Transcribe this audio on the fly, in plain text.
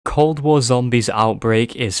Cold War Zombies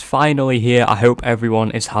Outbreak is finally here. I hope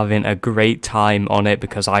everyone is having a great time on it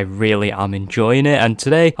because I really am enjoying it, and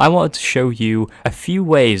today I wanted to show you a few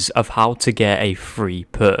ways of how to get a free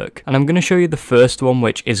perk. And I'm going to show you the first one,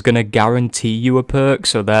 which is going to guarantee you a perk,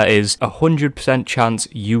 so there is a 100% chance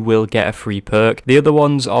you will get a free perk. The other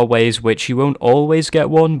ones are ways which you won't always get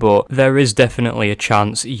one, but there is definitely a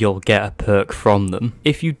chance you'll get a perk from them.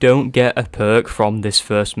 If you don't get a perk from this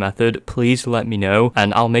first method, please let me know,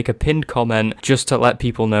 and I'll make a pinned comment just to let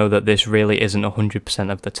people know that this really isn't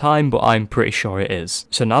 100% of the time, but I'm pretty sure it is.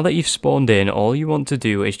 So now that you've spawned in, all you want to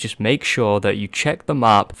do is just make sure that you check the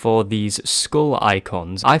map for these skull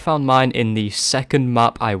icons. I found mine in the second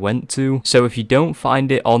map I went to, so if you don't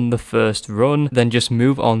find it on the first run, then just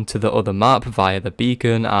move on to the other map via the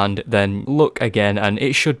beacon and then look again and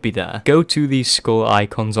it should be there. Go to these skull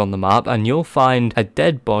icons on the map and you'll find a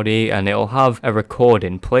dead body and it'll have a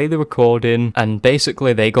recording. Play the recording, and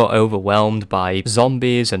basically they got overwhelmed by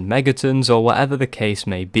zombies and megatons or whatever the case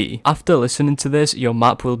may be. After listening to this, your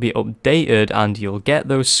map will be updated and you'll get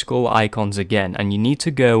those skull icons again, and you need to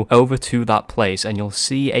go over to that place and you'll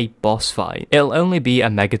see a boss fight. It'll only be a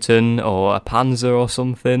megaton or a panzer or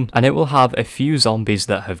something, and it will have a few zombies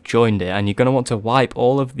that have joined it, and you're going to want to wipe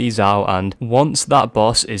all of these out, and once that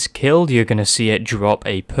boss is killed, you're going to see it drop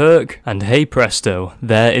a perk, and hey presto,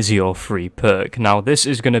 there is your free perk. Now this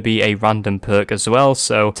is going to be a random perk as well,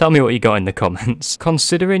 so tell me what you got in the comments.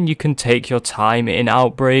 Considering you can take your time in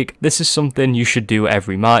Outbreak, this is something you should do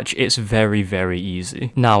every match. It's very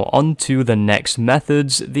easy. Now on to the next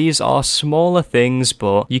methods. These are smaller things,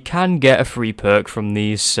 but you can get a free perk from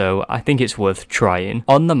these, so I think it's worth trying.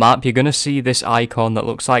 On the map, you're going to see this icon that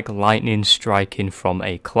looks like lightning striking from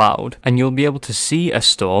a cloud, and you'll be able to see a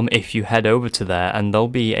storm if you head over to there, and there'll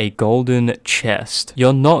be a golden chest.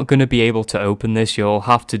 You're not going to be able to open this. You'll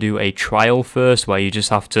have to do a trial first where you just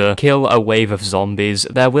have to kill a wave of zombies.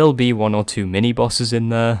 There will be 1 or 2 mini bosses in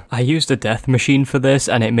there. I used a death machine for this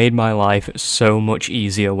and it made my life so much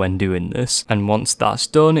easier when doing this, and once that's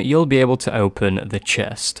done, you'll be able to open the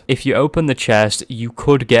chest. If you open the chest, you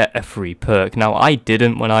could get a free perk. Now I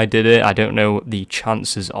didn't when I did it. I don't know the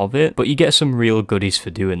chances of it, but you get some real goodies for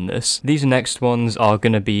doing this. These next ones are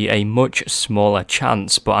going to be a much smaller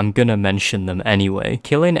chance, but I'm going to mention them anyway.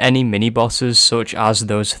 Killing any mini bosses such as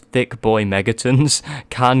those thick boy megatons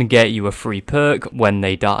can get you a free perk when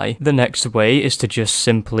they die. The next way is to just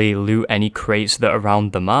simply loot any crates that are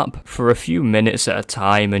around the map for a few minutes at a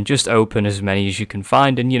time and just open as many as you can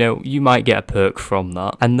find, and you might get a perk from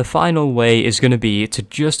that. And the final way is going to be to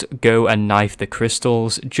just go and knife the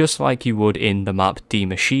crystals just like you would in the map D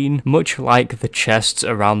machine. Much like the chests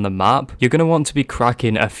around the map, you're going to want to be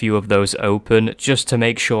cracking a few of those open just to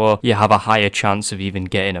make sure you have a higher chance of even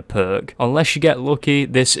getting a perk. Unless you get lucky,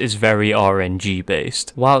 this is very RNG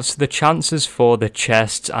based. Whilst the chances for the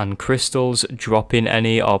chests and crystals dropping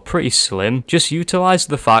any are pretty slim, just utilize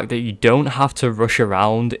the fact that you don't have to rush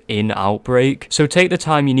around in Outbreak. So take the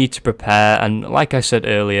time you need to prepare, and like I said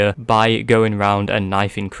earlier, by going around and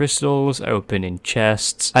knifing crystals, opening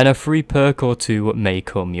chests, and a free perk or 2 may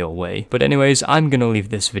come your way. But anyways, I'm gonna leave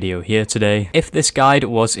this video here today. If this guide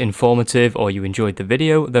was informative or you enjoyed the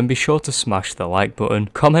video, then be sure to smash the like button.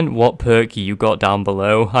 Comment what perk you got down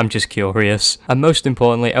below, I'm just curious. And most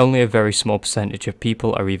importantly, only a very small percentage of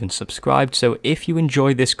people are even subscribed, so if you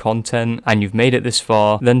enjoy this content and you've made it this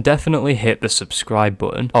far, then definitely hit the subscribe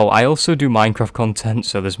button. Oh, I also do Minecraft content,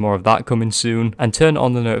 so there's more of that coming soon, and turn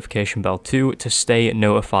on the notification bell too to stay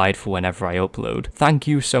notified for whenever I upload. Thank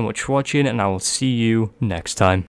you so much for watching, and I will see you next time.